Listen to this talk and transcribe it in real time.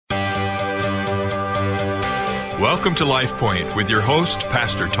Welcome to Life Point with your host,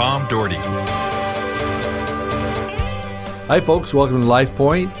 Pastor Tom Dougherty. Hi, folks. Welcome to Life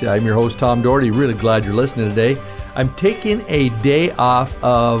Point. I'm your host, Tom Dougherty. Really glad you're listening today. I'm taking a day off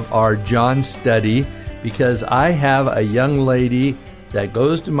of our John study because I have a young lady that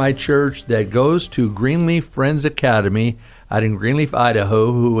goes to my church, that goes to Greenleaf Friends Academy out in Greenleaf,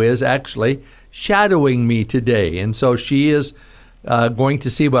 Idaho, who is actually shadowing me today. And so she is going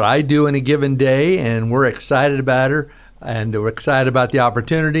to see what I do in a given day, and we're excited about her, and we're excited about the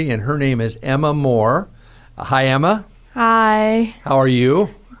opportunity. And her name is Emma Moore. Hi, Emma. Hi. How are you?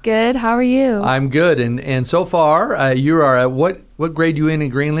 Good. How are you? I'm good. And so far, you are at what grade you in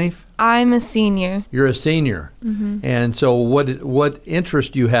Greenleaf? I'm a senior. You're a senior. Mm-hmm. And so what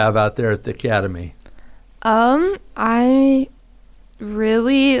interest do you have out there at the academy? I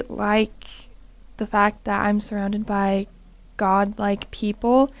really like the fact that I'm surrounded by God-like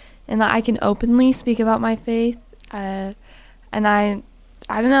people and that I can openly speak about my faith. And I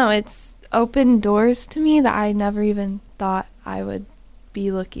don't know, it's opened doors to me that I never even thought I would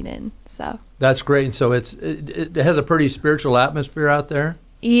be looking in. So that's great. And so it has a pretty spiritual atmosphere out there?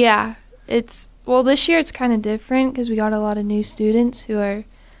 Yeah. This year it's kind of different because we got a lot of new students who are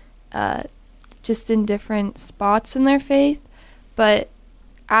just in different spots in their faith. But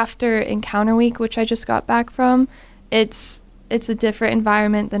after Encounter Week, which I just got back from, it's a different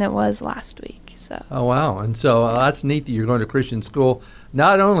environment than it was last week. So. Oh, wow. And so that's neat that you're going to Christian school.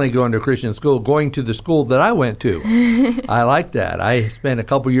 Not only going to Christian school, going to the school that I went to. I like that. I spent a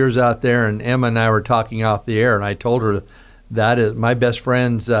couple years out there, and Emma and I were talking off the air, and I told her that my best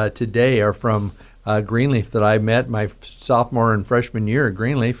friends today are from Greenleaf that I met my sophomore and freshman year at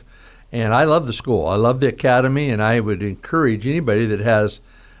Greenleaf. And I love the school. I love the academy, and I would encourage anybody that has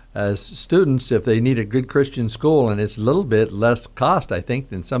as students, if they need a good Christian school, and it's a little bit less cost, I think,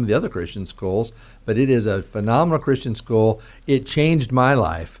 than some of the other Christian schools, but it is a phenomenal Christian school. It changed my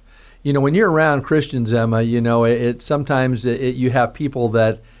life. You know, when you're around Christians, Emma, you know, sometimes you have people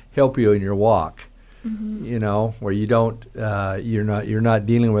that help you in your walk. Mm-hmm. You know, where you don't, you're not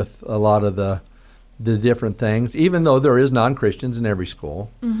dealing with a lot of the different things, even though there is non-Christians in every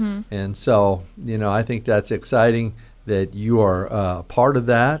school. Mm-hmm. And so, you know, I think that's exciting that you are part of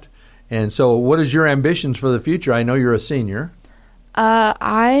that. And so what is your ambitions for the future? I know you're a senior.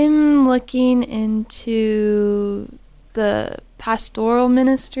 I'm looking into the pastoral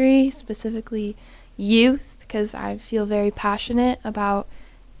ministry, specifically youth, because I feel very passionate about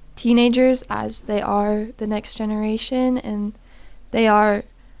teenagers as they are the next generation, and they are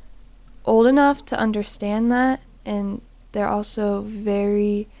old enough to understand that, and they're also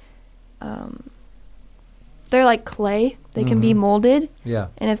very they're like clay. They can be molded. Yeah.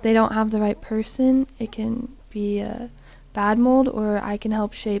 And if they don't have the right person, it can be a bad mold, or I can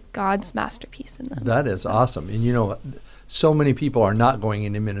help shape God's masterpiece in them. That is awesome. And you know, so many people are not going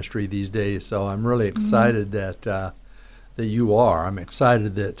into ministry these days, so I'm really excited that you are. I'm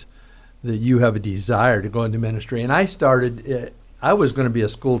excited that you have a desire to go into ministry. And I was going to be a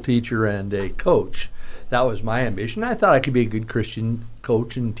school teacher and a coach. That was my ambition. I thought I could be a good Christian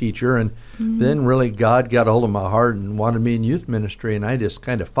coach and teacher, and then really God got a hold of my heart and wanted me in youth ministry, and I just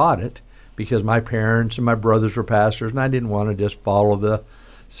kind of fought it because my parents and my brothers were pastors, and I didn't want to just follow the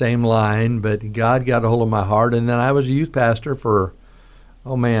same line, but God got a hold of my heart, and then I was a youth pastor for,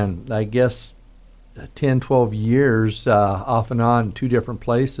 I guess 10, 12 years off and on, 2 different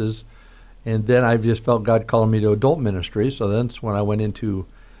places, and then I just felt God calling me to adult ministry, so that's when I went into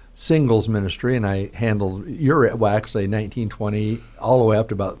singles ministry, and I handled 19, 20, all the way up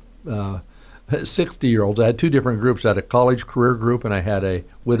to about 60-year-olds. I had 2 different groups. I had a college career group, and I had a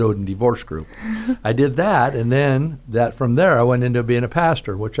widowed and divorced group. I did that, and then from there I went into being a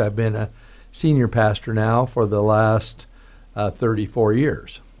pastor, which I've been a senior pastor now for the last 34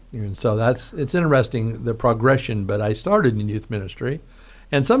 years. And so it's interesting, the progression, but I started in youth ministry.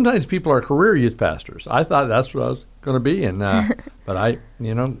 And sometimes people are career youth pastors. I thought that's what I was going to be, and but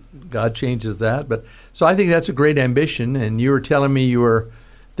God changes that. But so I think that's a great ambition. And you were telling me you were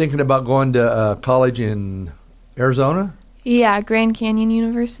thinking about going to college in Arizona? Yeah, Grand Canyon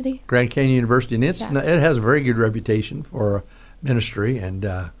University. Grand Canyon University, and it has a very good reputation for ministry. And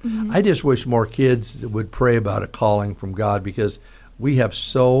I just wish more kids would pray about a calling from God, because we have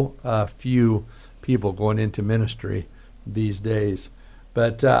so few people going into ministry these days.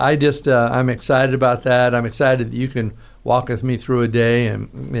 But I'm excited about that. I'm excited that you can walk with me through a day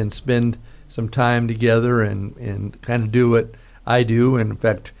and spend some time together and kind of do what I do. And in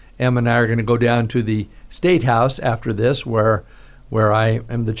fact, Emma and I are going to go down to the State House after this, where I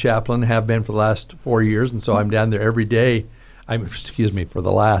am the chaplain, have been for the last 4 years, and so I'm down there every day. For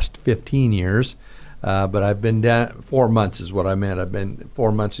the last 15 years. But I've been down 4 months is what I meant. I've been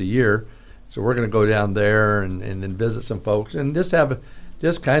 4 months a year. So we're going to go down there and then visit some folks and just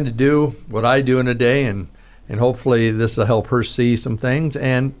kind of do what I do in a day, and hopefully this will help her see some things.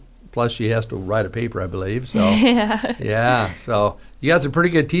 And plus she has to write a paper, I believe. So yeah. So you got some pretty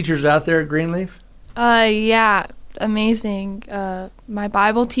good teachers out there at Greenleaf? Yeah, amazing. My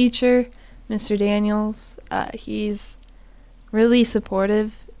Bible teacher, Mr. Daniels, he's really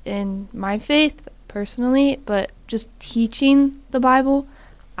supportive in my faith personally, but just teaching the Bible,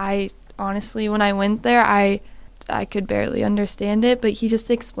 honestly, when I went there, I could barely understand it, but he just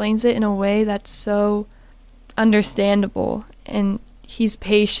explains it in a way that's so understandable, and he's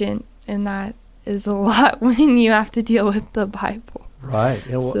patient, and that is a lot when you have to deal with the Bible. Right.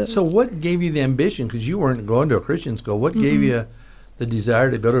 So what gave you the ambition? Because you weren't going to a Christian school. What gave you the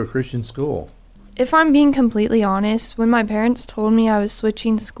desire to go to a Christian school? If I'm being completely honest, when my parents told me I was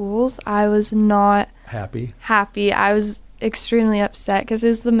switching schools, I was not happy. I was extremely upset because it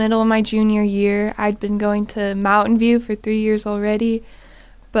was the middle of my junior year. I'd been going to Mountain View for 3 years already,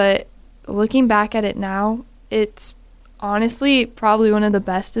 but looking back at it now, it's honestly probably one of the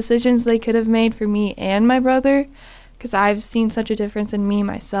best decisions they could have made for me and my brother, because I've seen such a difference in me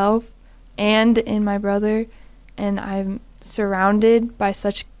myself and in my brother, and I'm surrounded by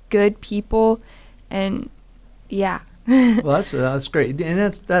such good people, and yeah. Well, that's great,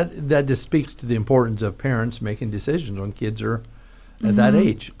 and that just speaks to the importance of parents making decisions when kids are at that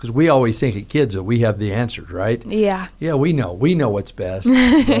age, because we always think at kids that we have the answers, right? Yeah, we know what's best.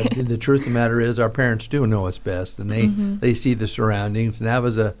 But the truth of the matter is, our parents do know what's best, and they see the surroundings, and that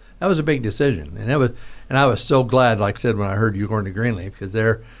was a big decision, and I was so glad, like I said, when I heard you were going to Greenleaf, because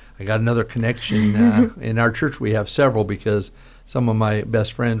I got another connection. In our church we have several, because some of my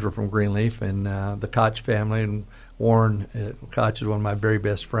best friends were from Greenleaf, and the Koch family, and Warren Koch is one of my very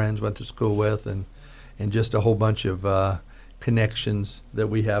best friends, went to school with, and just a whole bunch of connections that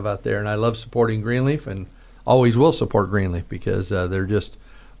we have out there. And I love supporting Greenleaf, and always will support Greenleaf, because they're just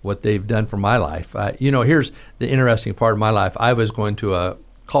what they've done for my life. Here's the interesting part of my life. I was going to a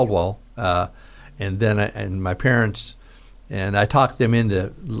Caldwell, and then and my parents, and I talked them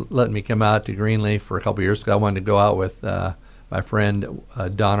into letting me come out to Greenleaf for a couple of years, because I wanted to go out with my friend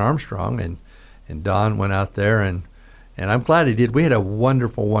Don Armstrong, and Don went out there, and I'm glad he did. We had a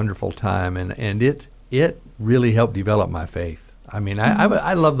wonderful, wonderful time, and it really helped develop my faith. I mean,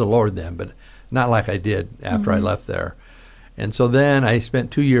 I loved the Lord then, but not like I did after I left there. And so then I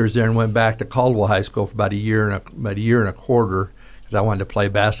spent 2 years there and went back to Caldwell High School for about a year and a quarter, because I wanted to play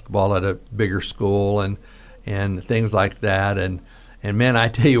basketball at a bigger school and things like that. And man, I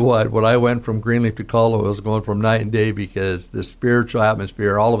tell you what, when I went from Greenleaf to Caldwell, it was going from night and day, because the spiritual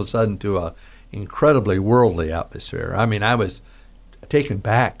atmosphere all of a sudden to a incredibly worldly atmosphere. I mean, I was taken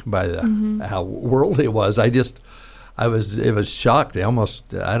back by how worldly it was. It was shocked.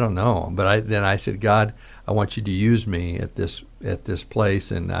 I don't know. But then I said, God, I want you to use me at this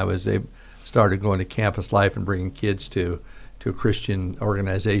place. And I started going to campus life and bringing kids to a Christian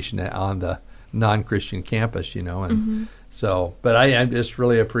organization on the non-Christian campus, and so, but I'm just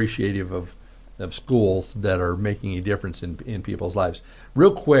really appreciative of schools that are making a difference in people's lives.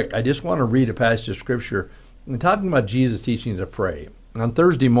 Real quick, I just want to read a passage of Scripture. I'm talking about Jesus teaching to pray. On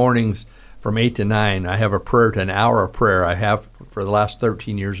Thursday mornings from 8 to 9, I have an hour of prayer I have for the last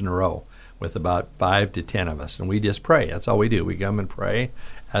 13 years in a row, with about 5 to 10 of us. And we just pray. That's all we do. We come and pray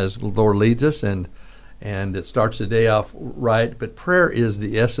as the Lord leads us, and it starts the day off right. But prayer is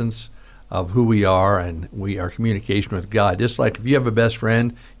the essence of who we are, and our communication with God. Just like if you have a best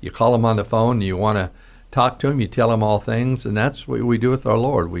friend, you call him on the phone, and you want to talk to him, you tell him all things, and that's what we do with our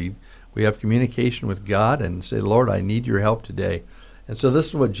Lord. We have communication with God and say, Lord, I need your help today. And so this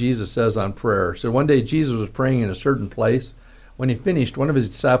is what Jesus says on prayer. So one day Jesus was praying in a certain place. When he finished, one of his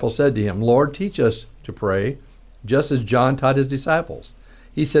disciples said to him, Lord, teach us to pray, just as John taught his disciples.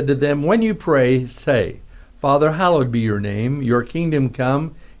 He said to them, when you pray, say, Father, hallowed be your name, your kingdom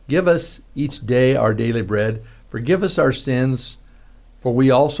come. Give us each day our daily bread. Forgive us our sins, for we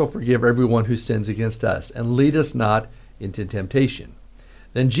also forgive everyone who sins against us. And lead us not into temptation.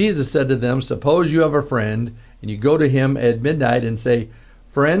 Then Jesus said to them, suppose you have a friend, and you go to him at midnight and say,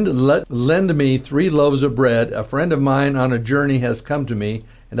 Friend, lend me 3 loaves of bread. A friend of mine on a journey has come to me,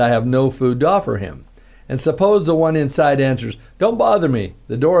 and I have no food to offer him. And suppose the one inside answers, Don't bother me.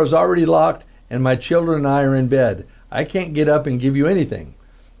 The door is already locked, and my children and I are in bed. I can't get up and give you anything.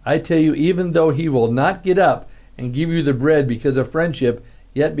 I tell you, even though he will not get up and give you the bread because of friendship,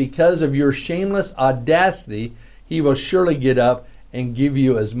 yet because of your shameless audacity, he will surely get up and give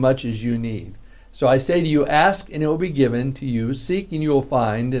you as much as you need. So I say to you, ask and it will be given to you, seek and you will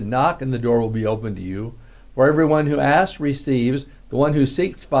find, and knock and the door will be opened to you. For everyone who asks receives, the one who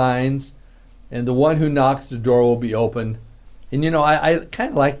seeks finds, and the one who knocks the door will be opened. And I kind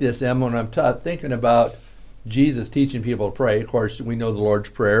of like this, Emma, when I'm thinking about Jesus teaching people to pray. Of course, we know the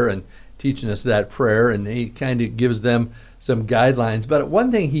Lord's Prayer and teaching us that prayer, and he kind of gives them some guidelines. But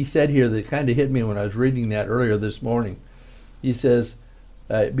one thing he said here that kind of hit me when I was reading that earlier this morning, he says,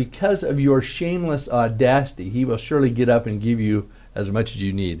 because of your shameless audacity, he will surely get up and give you as much as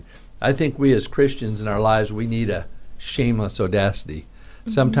you need. I think we as Christians in our lives, we need a shameless audacity. Mm-hmm.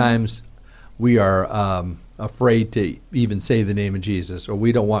 Sometimes we are afraid to even say the name of Jesus, or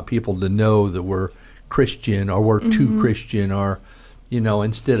we don't want people to know that we're Christian, or we're too Christian, or,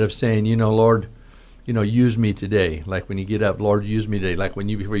 instead of saying, Lord, use me today. Like when you get up, Lord, use me today. Like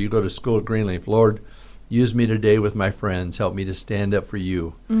before you go to school at Greenleaf, Lord, use me today with my friends. Help me to stand up for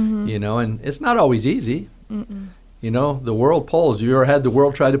you. Mm-hmm. And it's not always easy. Mm-mm. The world pulls. You ever had the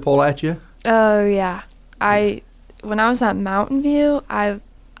world try to pull at you? Oh, yeah. When I was at Mountain View, I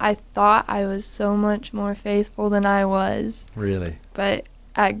thought I was so much more faithful than I was. Really? But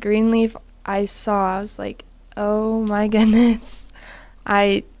at Greenleaf, I was like, oh my goodness.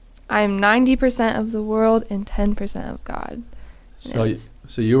 I'm 90% of the world and 10% of God. So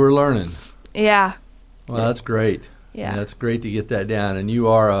you were learning. Yeah. Well, that's great. Yeah. That's great to get that down. And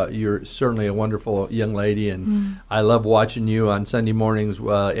you're certainly a wonderful young lady, and I love watching you on Sunday mornings.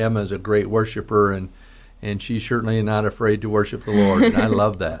 Emma's a great worshiper, and she's certainly not afraid to worship the Lord, and I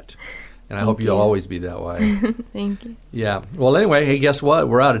love that. And I hope you'll always be that way. Thank you. Yeah. Well, anyway, hey, guess what?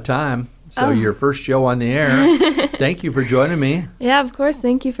 We're out of time. So your first show on the air. Thank you for joining me. Yeah, of course.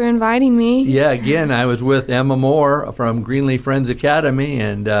 Thank you for inviting me. Yeah, again, I was with Emma Moore from Greenleaf Friends Academy,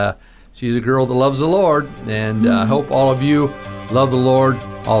 and she's a girl that loves the Lord, and I hope all of you love the Lord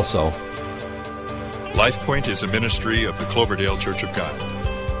also. LifePoint is a ministry of the Cloverdale Church of God.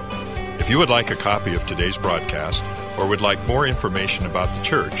 If you would like a copy of today's broadcast or would like more information about the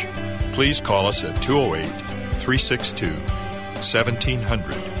church, please call us at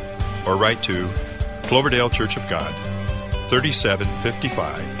 208-362-1700 or write to Cloverdale Church of God,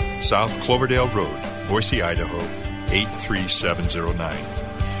 3755 South Cloverdale Road, Boise, Idaho, 83709.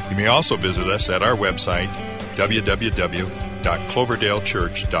 You may also visit us at our website,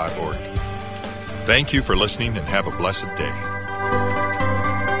 www.cloverdalechurch.org. Thank you for listening and have a blessed day.